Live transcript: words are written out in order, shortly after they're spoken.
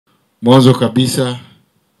Mwanzo kabisa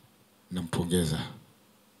nampongeza.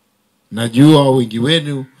 Najua wengi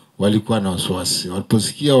wenu walikuwa na wasiwasi.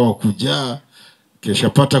 Waliposikia wakujaa kesha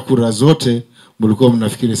pata kura zote, mlikuwa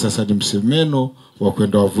mnafikiri sasa ni msemeno wa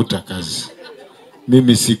kwenda wavuta kazi.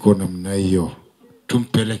 Mimi siko namna hiyo.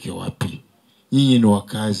 Tumpeleke wapi? Nyinyi ni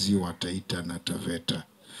wakazi wa Taita na Taveta.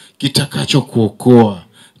 Kitakacho kuokoa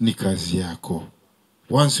ni kazi yako.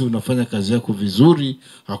 Once unafanya kazi yako vizuri,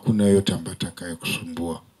 hakuna yote ambaye atakaye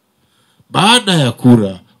kusumbua. Baada ya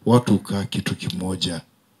kura, watu ukaa kitu kimoja,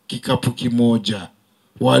 kikapu kimoja,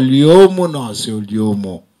 waliomo na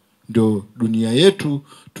wasioliomo. Ndio dunia yetu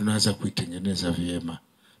tunaanza kuitengeneza vyema.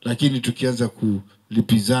 Lakini tukianza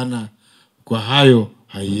kulipizana kwa hayo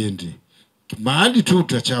haiendi. Mahali tu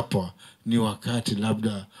utachapwa ni wakati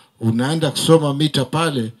labda unaenda kusoma mita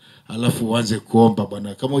pale, alafu uanze kuomba,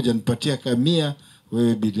 bwana kama hujanipatia 100,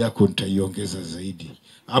 wewe bili yako nitaiongeza zaidi,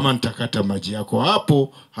 ama nitakata maji yako.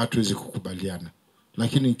 Hapo hatuwezi kukubaliana.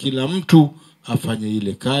 Lakini kila mtu afanye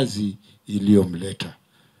ile kazi iliyomleta.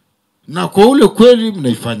 Na kwa ule kweli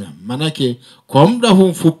mnaifanya. Manake kwa muda huu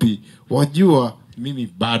mfupi wajua mimi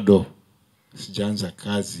bado sijaanza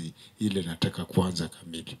kazi ile nataka kuanza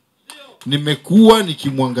kamili. Nimekuwa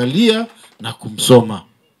nikimwangalia na kumsoma.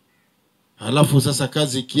 Halafu sasa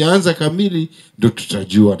kazi ikianza kamili ndio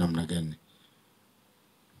tutajua namna gani.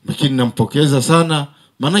 Lakini nampokeza sana,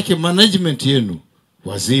 manake management yenu,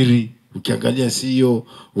 waziri, ukiangalia CEO,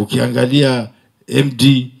 ukiangalia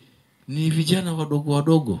MD, ni vijana wadogo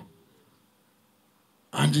wadogo.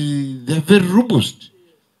 And they are very robust.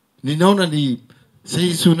 Ninaona ni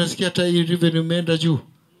sasa unasikia hata hii revenue imeenda juu.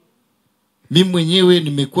 Mimi mwenyewe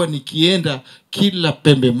nimekuwa nikienda kila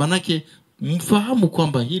pembe, manake mfahamu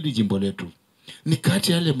kwamba hili jimbo letu ni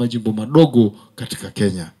kati ya yale majimbo madogo katika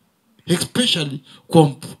Kenya, especially kwa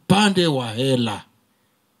upande wa hela.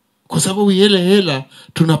 Kwa sababu ile hela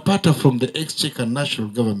tunapata from the Exchequer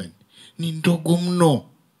National Government ni ndogo mno,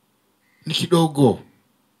 ni kidogo.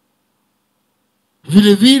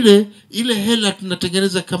 Vile vile ile hela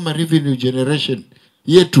tunatengeneza kama revenue generation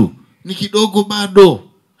yetu ni kidogo bado,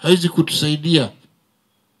 haizi kutusaidia.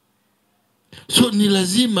 So ni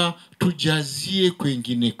lazima tujazie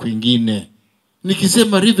kwingine.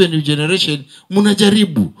 Nikisema revenue generation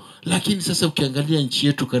mnajaribu, lakini sasa ukiangalia nchi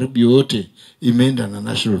yetu karibu yote imeenda na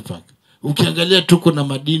national park. Ukiangalia tuko na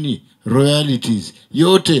madini, royalties,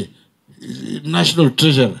 yote national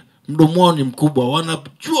treasure. Mdomo ni mkubwa,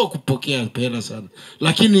 wanajua kupokea pesa sana.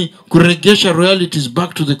 Lakini kuregesha royalties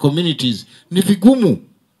back to the communities ni vigumu.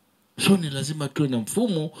 So ni lazima tuwe na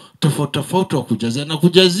mfumo tofauti wa kujazia. Na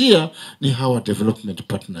kujazia ni hawa development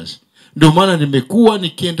partners. Ndio maana nimekuwa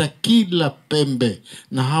nikienda kila pembe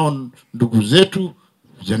na hawa ndugu zetu,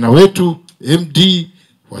 vijana wetu, MD,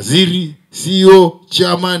 waziri, CEO,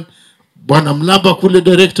 chairman, bwana Mlamba kule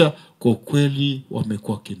director. Kwa kweli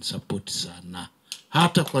wamekuwa kinisupport sana.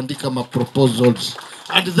 Hata kuandika ma proposals.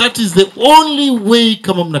 And that is the only way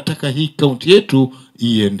kama mnataka hii county yetu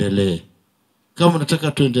iendelee. Kama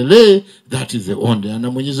mnataka tuendelee, that is the only.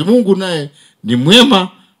 Na Mwenyezi Mungu naye ni mwema.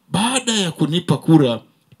 Baada ya kunipa kura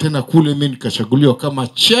tena kule mimi nikachaguliwa kama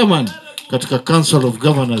chairman katika Council of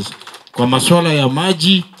Governors kwa masuala ya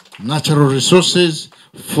maji, natural resources,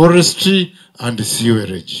 forestry and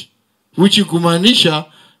sewerage. Which kumaanisha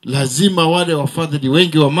lazima wale wafadhili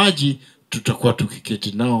wengi wa maji tutakuwa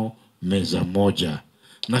tukiketi nao meza moja.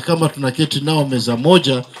 Na kama tunaketi nao meza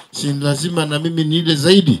moja, si lazima na mimi nile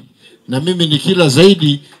zaidi. Na mimi nikila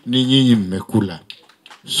zaidi ni nyinyi mmekula.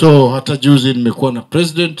 So hata juzi nimekuwa na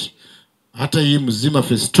president, hata hii mzima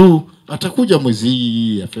phase 2 atakuja mwezi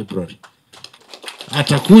hii ya February.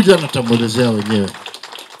 Atakuja na tamuelezea wenyewe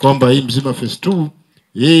kwamba hii mzima phase 2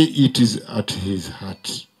 it is at his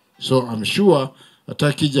heart. So I'm sure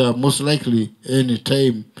atakija most likely any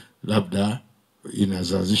time labda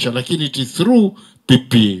inazazisha, lakini it is through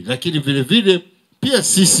PP. Lakini vile vile pia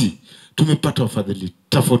sisi tumepata wafadhili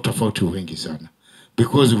tofauti wengi sana,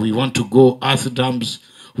 because we want to go earth dams,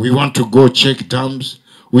 we want to go check dams,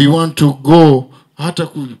 we want to go hata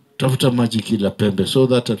kutafuta maji kila pembe, so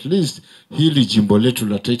that at least hili jimbo letu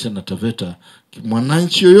la Taita na Taveta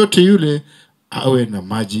mwananchi yoyote yule awe na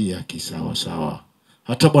maji ya kisawa sawa.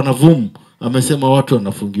 Hata bwana Vum amesema watu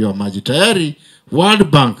wanafungiwa maji tayari. World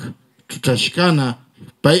Bank tutashikana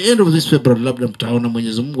by end of this February, labda mtaona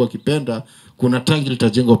Mwenyezi Mungu akipenda, kuna tangi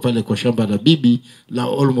litajengwa pale kwa shamba la bibi la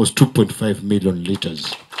almost 2.5 million liters.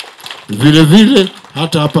 Vile vile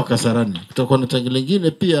hata hapa Kasarani tutakuwa na tangi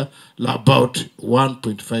lingine pia la about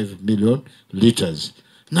 1.5 million liters.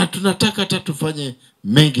 Na tunataka hata tufanye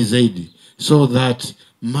mengi zaidi, so that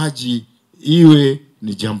maji iwe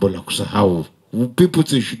ni jambo la kusahau.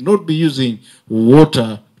 People should not be using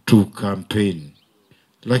water to campaign.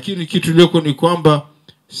 Lakini kitu leko ni kwamba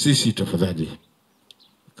sisi tafadhali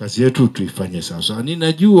kazi yetu tuifanye sasa.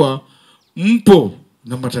 Ninajua mpo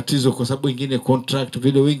na matatizo kwa sababu wengine contract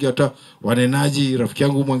vile wengi hata wanenaji, rafiki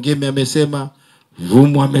yangu Mwangeme amesema,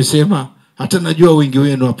 Vumu amesema, hata najua wengi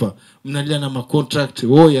wenu hapa mnalia na macontract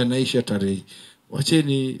yanaisha tarehe.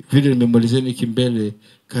 Wacheni vile nimemalizeni kimbele,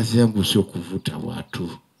 kazi yangu sio kuvuta watu.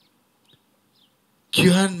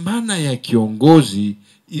 Maana ya kiongozi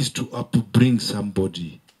is to upbring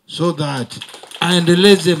somebody so that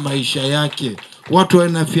aendeleze maisha yake. Watu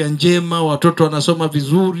wana afya njema, watoto wanasoma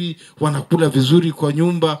vizuri, wanakula vizuri kwa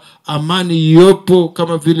nyumba, amani yopo,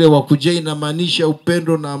 kama vile Wakujia inamaanisha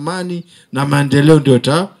upendo na amani na maendeleo ndio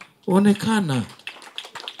taonekana.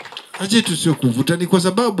 Aje tusio kuvuta, ni kwa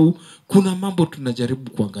sababu kuna mambo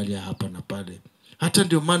tunajaribu kuangalia hapa na pale. Hata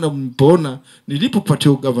ndio maana mpoona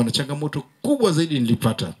nilipopatia ugavana, changamoto kubwa zaidi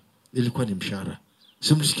nilipata ilikuwa ni mshahara.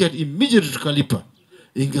 Simlisikia immediately tukalipa.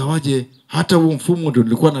 Ingawaje hata huo mfumo ndio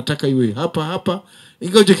nilikuwa nataka iwe hapa.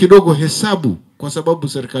 Ingawaje kidogo hesabu, kwa sababu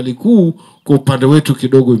serikali kuu kwa upande wetu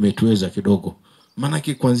kidogo imetuweza kidogo. Maana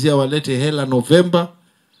kuanzia walete hela Novemba,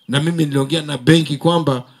 na mimi niliongea na benki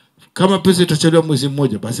kwamba kama pesa itachelewa mwezi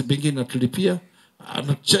mmoja, basi benki inatulipia,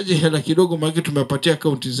 anachaje hela kidogo, maana tumepatia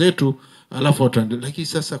akaunti zetu, alafu wataendelea. Lakini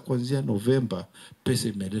sasa kuanzia Novemba pesa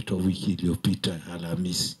imeletwa wiki iliyopita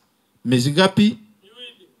Alhamisi. Miezi ngapi?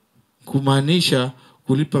 Kumaanisha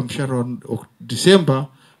kulipa mshahara wa Disemba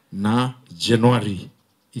na Januari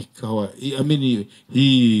ikawa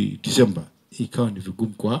hii Disemba ikawa ni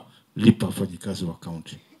vigumu kwa lipa wafanyikazi wa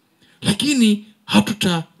county. Lakini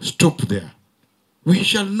hatuta stop there. We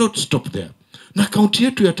shall not stop there. Na kaunti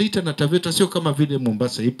yetu ya Taita na Taveta sio kama vile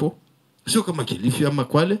Mombasa ipo, sio kama Kilifi ama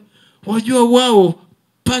Kwale. Wajua wao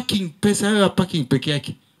parking, pesa ya parking peke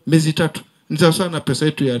yake miezi 3 ni sawa na pesa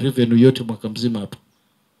yetu ya revenue yote mwaka mzima hapa.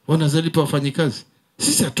 Wanazalipa wafanyikazi.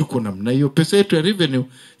 Sisi hatuko namna hiyo. Pesa yetu ya revenue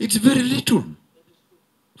it's very little.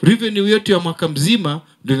 Revenue yote ya mwaka mzima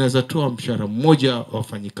ndio inaweza toa mshahara mmoja wa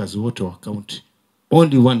wafanyikazi wote wa county,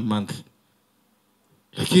 only 1 month.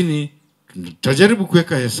 Lakini tutajaribu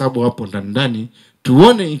kuweka hesabu hapo ndani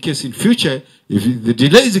tuone in case in future if the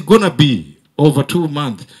delay is gonna be over 2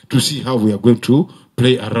 months to see how we are going to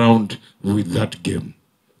play around with that game.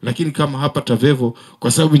 Lakini kama hapa Tavevo,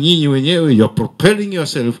 kwa sababu nyinyi wenyewe you are propelling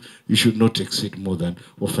yourself, you should not exceed more than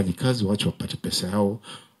wafanyikazi wacho wapate pesa yao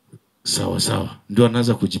sawa. Ndio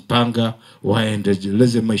anaanza kujipanga,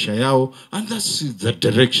 waendeleze maisha yao, and that's the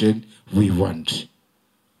direction we want.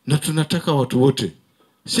 Na tunataka watu wote,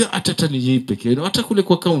 sio hata ni yeye pekee, hata kule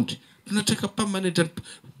kwa county tunataka permanent.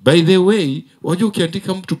 By the way, wajua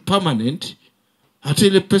ukiandika mtu permanent, hata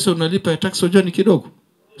ile pesa unalipa ya tax wajua ni kidogo.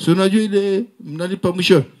 So unajua ile mnalipa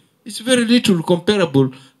mwisho, it's very little comparable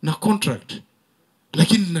na contract.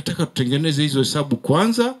 Lakini nataka tutengeneze hizo hesabu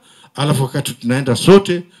kwanza, alafu wakati tunaenda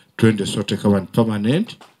sote tuende sote kama ni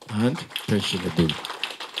permanent and pensionable.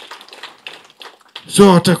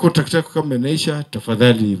 So hata contract kama inaisha,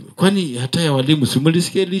 tafadhali, kwani hata ya walimu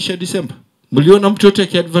simulisikia ilisha Disemba? Mliona mtu yote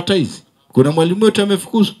akiadvertise? Kuna mwalimu yote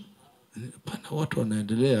amefukuzwa? Pana watu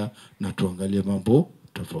wanaendelea, na tuangalie mambo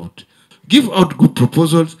tofauti. Give out good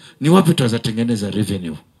proposals. Ni wapi tutatengeneza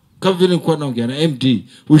revenue? Kama vile nilikuwa naongea na MD,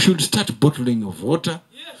 we should start bottling of water.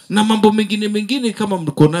 Na mambo mengine kama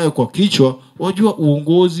mko nayo kwa kichwa. Wajua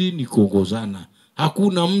uongozi ni kuongozana.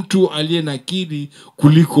 Hakuna mtu aliye na akili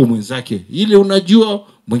kuliko mwenzake. Ile unajua,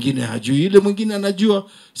 mwingine hajui. Ile mwingine anajua.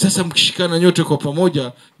 Sasa mkishikana nyote kwa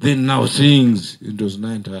pamoja, then now things ndio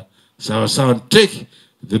zinaenda sawa. Take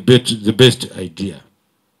the best idea.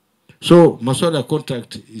 So masuala ya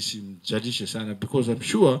contract isimjalishe sana, because I'm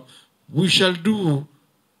sure we shall do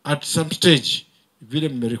at some stage. Vile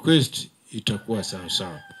mmerequest itakuwa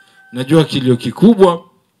sawa. Najua kilio kikubwa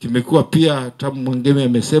kimekuwa pia, tamu Mwangeme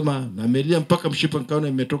amesema, na amelia mpaka mshipa nikaona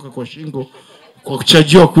imetoka kwa shingo kwa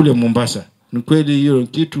kuchajiwa kule Mombasa. Ni kweli hiyo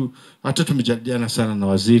kitu, hata tumejadiliana sana na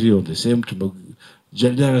waziri on the same,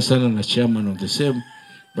 tumejadiliana sana na chairman on the same,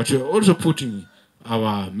 but we are also putting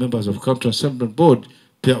our members of county assembly board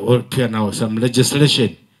pia now some legislation.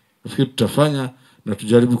 Nafikiri tutafanya na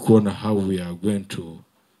tujaribu kuona how we are going to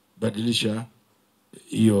badilisha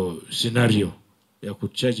hiyo scenario ya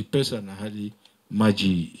kuchaji pesa na hali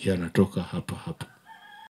maji yanatoka hapa.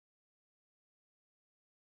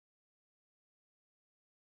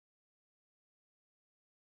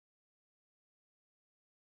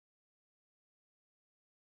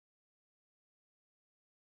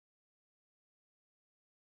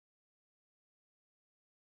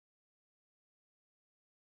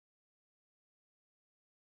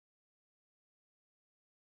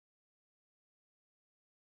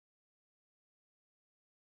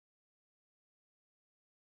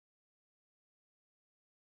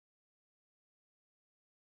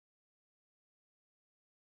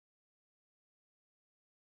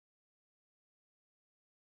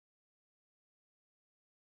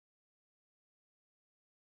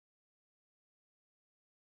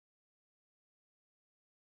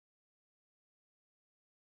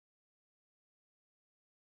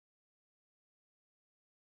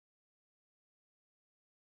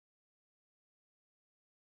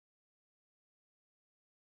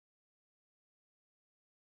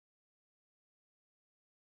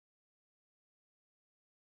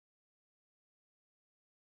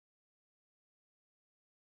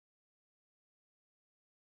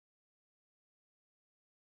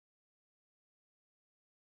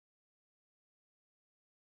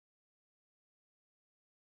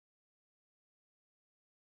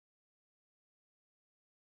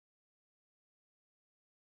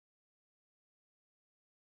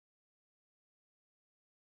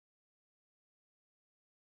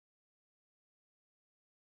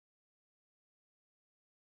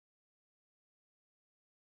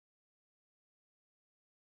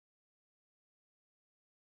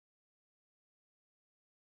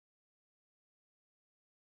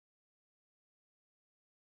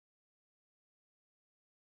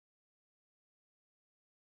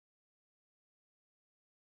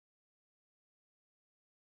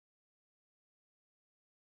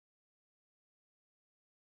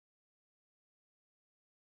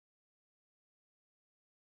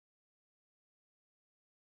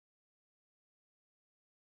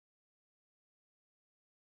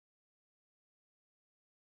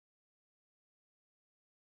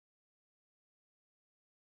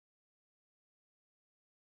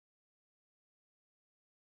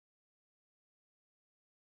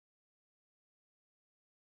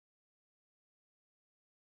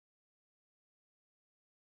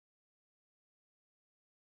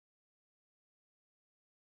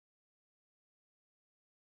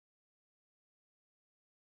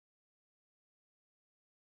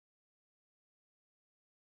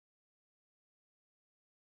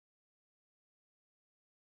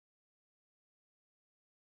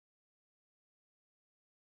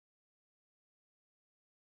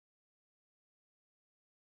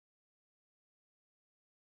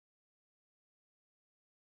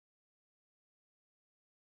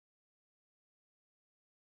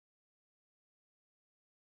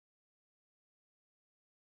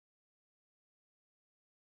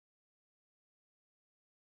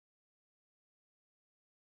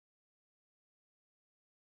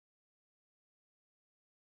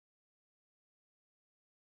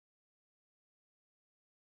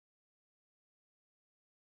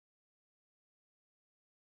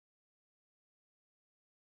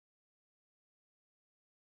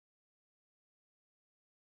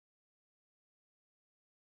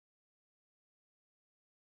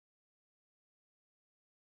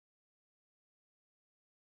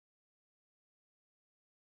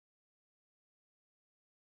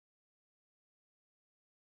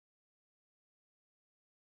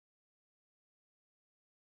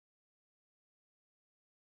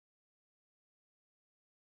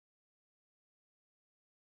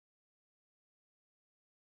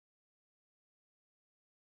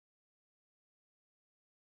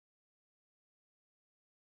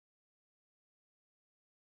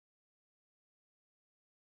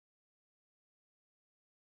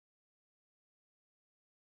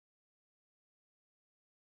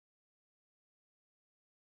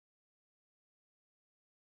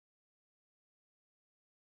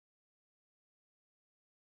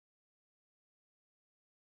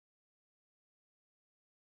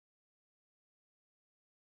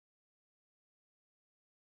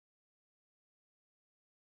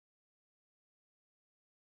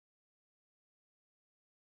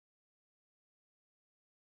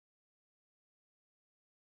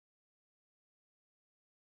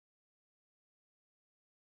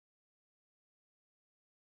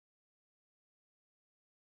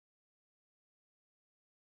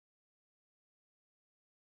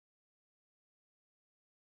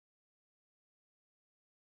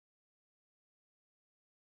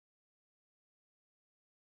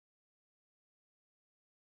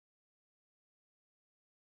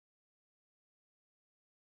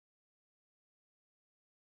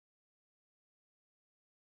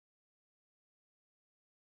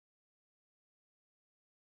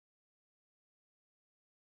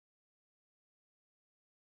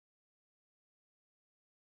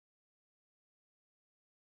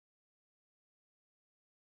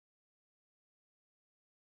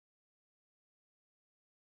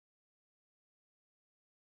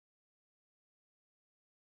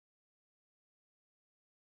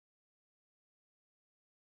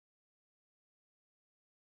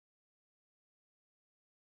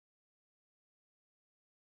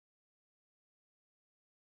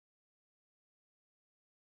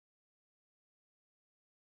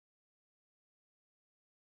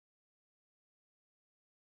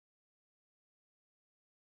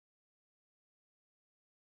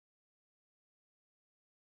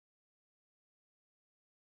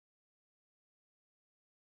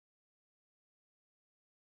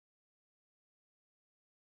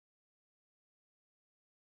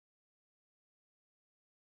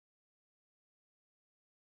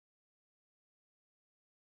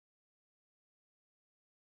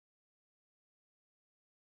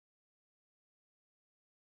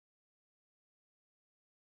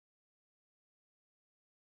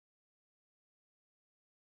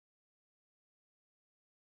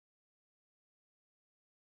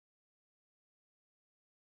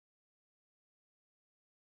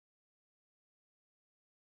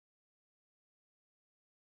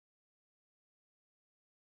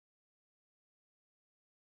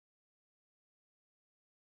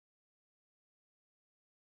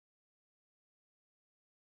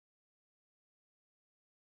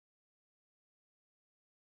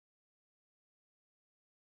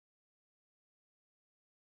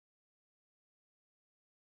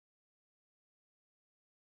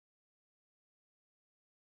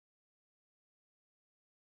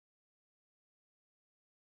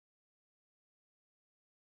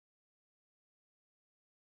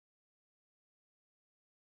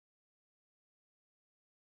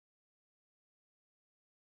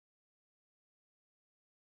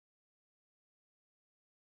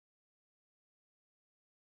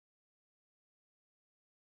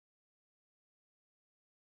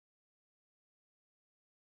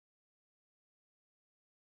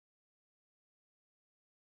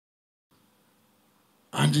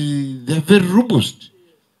 and they are very robust.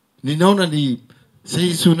 Ninaona ni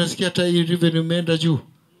sasa unasikia hata hii revenue imeenda juu.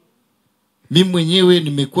 Mimi mwenyewe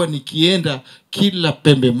nimekuwa nikienda kila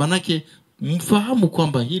pembe, manake mfahamu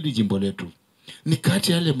kwamba hili jimbo letu ni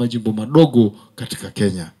kati ya yale majimbo madogo katika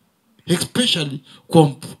Kenya, especially kwa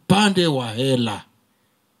upande wa hela,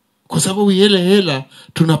 kwa sababu ile hela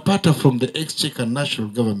tunapata from the exchequer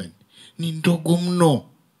national government ni ndogo mno,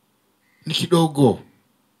 ni kidogo.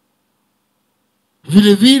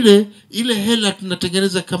 Vile vile ile hela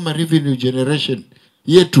tunatengeneza kama revenue generation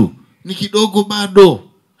yetu ni kidogo bado,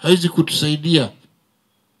 haizi kutusaidia.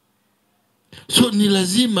 So ni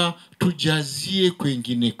lazima tujazie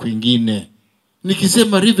kwingine.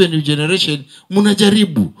 Nikisema revenue generation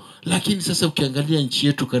mnajaribu, lakini sasa ukiangalia nchi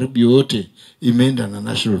yetu karibu yote imeenda na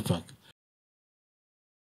national park.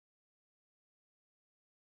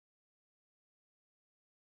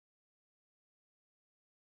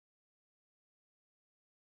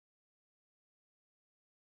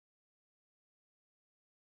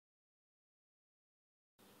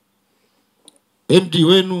 MD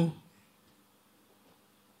wenu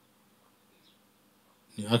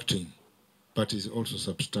ni acting, but is also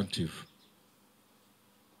substantive.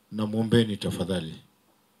 Na muombeni tafadhali.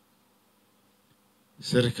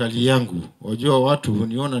 Serikali yangu, wajua watu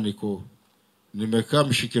huniona nimekaa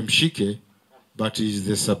mshike, but is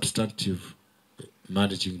the substantive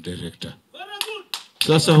managing director.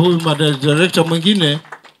 Sasa huyu managing director mwingine,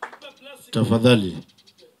 tafadhali,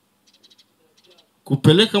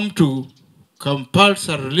 kupeleka mtu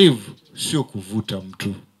compulsory leave sio kuvuta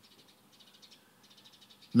mtu.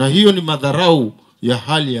 Na hiyo ni madharau ya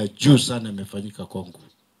hali ya juu sana imefanyika kwangu.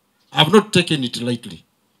 I've not taken it lightly.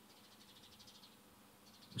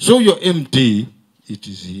 So your MD, it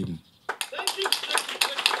is him.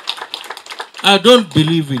 I don't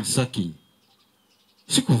believe in sacking.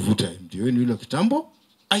 Sikuvuta MD wenu yule kitambo.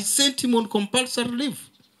 I sent him on compulsory leave.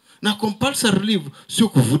 Na compulsory leave sio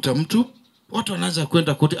kuvuta mtu. Watu wanaanza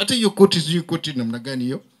kwenda koti. Hata hiyo koti sio koti namna gani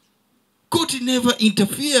hiyo? Court never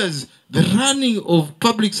interferes the running of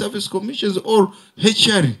public service commissions or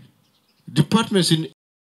HR departments in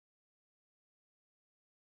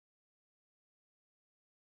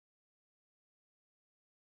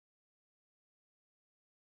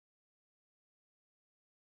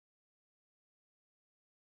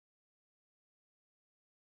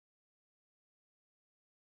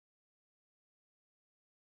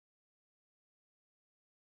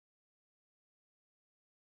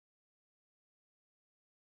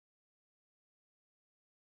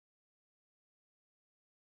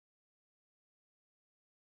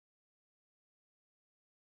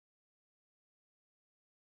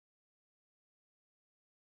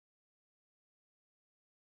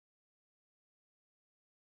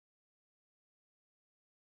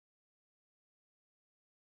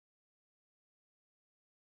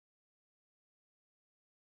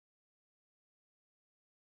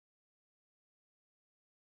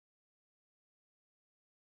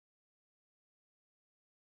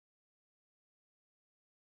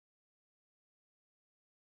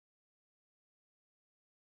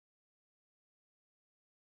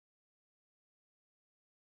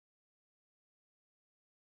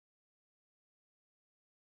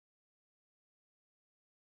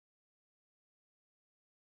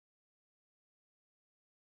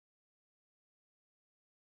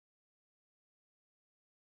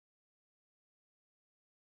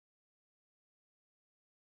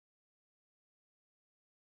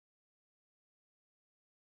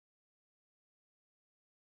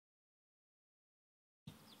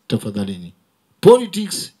tafadhalini.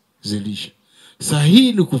 Politics zilisha.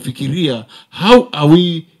 Sahihi ni kufikiria how are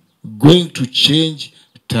we going to change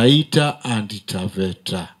Taita and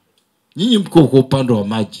Taveta. Nyinyi mko kwa upande wa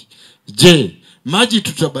maji. Je, maji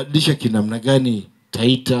tutabadilisha kinamna gani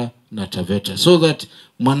Taita na Taveta so that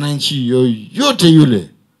mwananchi yoyote yule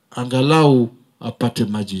angalau apate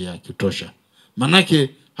maji ya kutosha. Manake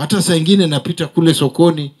hata saa nyingine napita kule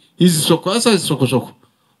sokoni, hizi soko hasa soko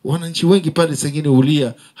wananchi wengi pale saa nyingine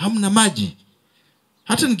ulia hamna maji.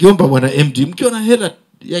 Hata ningeomba bwana MD, mkiwa na hela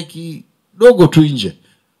ya kidogo tu nje,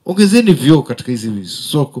 ongezeni vyoo katika hizi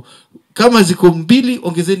soko. Kama ziko 2,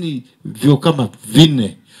 ongezeni vyoo kama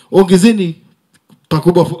 4. Ongezeni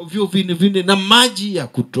pakubwa vyoo 4 na maji ya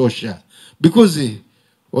kutosha. Because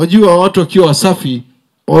wajua watu wakiwa wasafi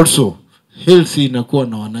also healthy inakuwa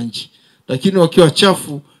na wananchi. Lakini wakiwa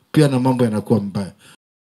chafu pia na mambo yanakuwa mbaya.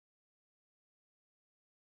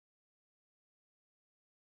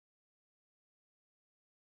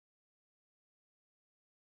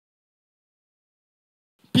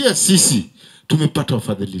 Pia sisi tumepata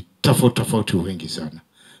wafadhili tofauti wengi sana.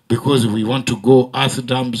 because we want to go earth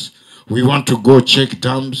dams, we want to go check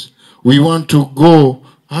dams, we want to go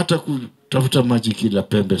hata kutafuta maji kila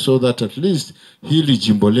pembe, so that at least hili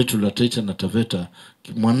jimbo letu la Taita na Taveta,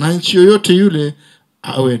 mwananchi yoyote yule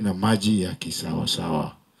awe na maji ya kisawa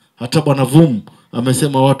sawa. Hata Bwana Vum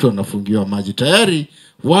amesema watu wanafungiwa maji tayari.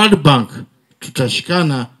 World Bank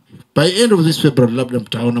tutashikana by end of this February, labda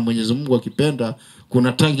mtaona Mwenyezi Mungu akipenda,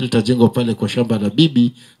 kuna tangi litajengwa pale kwa shamba la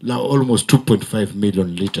bibi la almost 2.5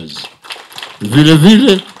 million liters. Vile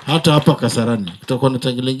vile hata hapa Kasarani kutakuwa na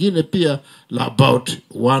tangi lingine pia la about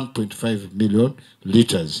 1.5 million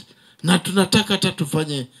liters. Na tunataka hata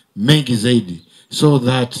tufanye mengi zaidi, so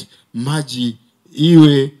that maji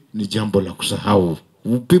iwe ni jambo la kusahau.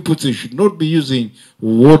 People should not be using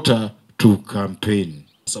water to campaign.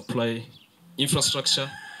 Supply infrastructure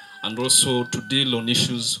and also to deal on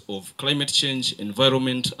issues of climate change,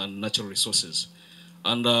 environment and natural resources.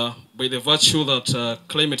 And by the virtue that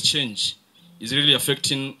climate change is really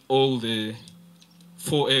affecting all the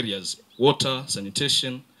 4 areas, water,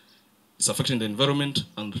 sanitation, it's affecting the environment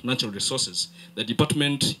and natural resources, the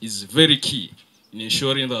department is very key in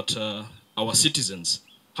ensuring that our citizens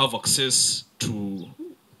have access to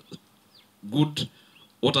good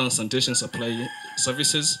water and sanitation supply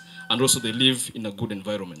services, and also they live in a good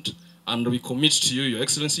environment. And we commit to you, Your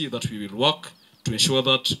Excellency, that we will work to ensure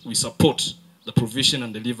that we support the provision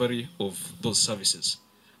and delivery of those services.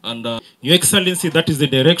 And Your Excellency, that is the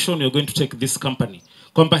direction you're going to take this company.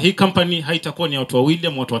 Kwamba hii company haitakuwa ni watu wawili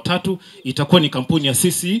ama watu watatu, itakuwa ni kampuni ya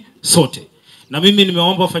sisi sote. Na mimi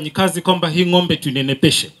nimeomba wafanyikazi kwamba hii ng'ombe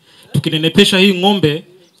tunenepeshe. Tukinenepesha hii ng'ombe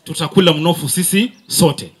tutakula mnofu sisi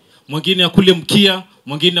sote. Mwingine akule mkia,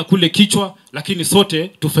 mwingine akule kichwa, lakini sote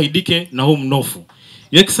tufaidike na huu mnofu.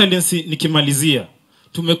 Your Excellency, nikimalizia,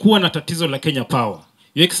 tumekuwa na tatizo la Kenya Power.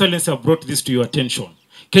 Your Excellency, I brought this to your attention.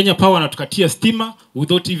 Kenya Power anatukatia stima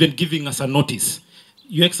without even giving us a notice.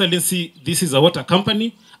 Your Excellency, this is a water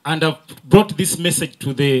company, and I've brought this message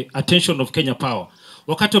to the attention of Kenya Power.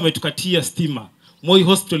 Wakati wametukatia stima, Moi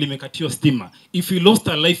Hospital imekatiwa stima. If we lost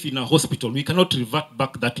a life in a hospital, we cannot revert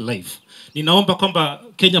back that life. Ninaomba kwamba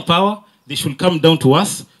Kenya Power, they should come down to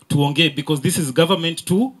us tuongee, because this is government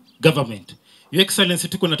to government. Your Excellency,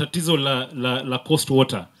 tuko na tatizo la coast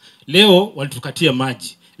water. Leo walitukatia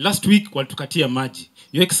maji. Last week walitukatia maji.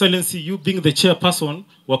 Your Excellency, you being the chairperson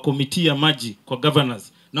wa committee ya maji kwa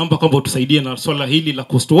governors, naomba kwamba utusaidie na swala hili la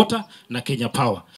coast water na Kenya Power.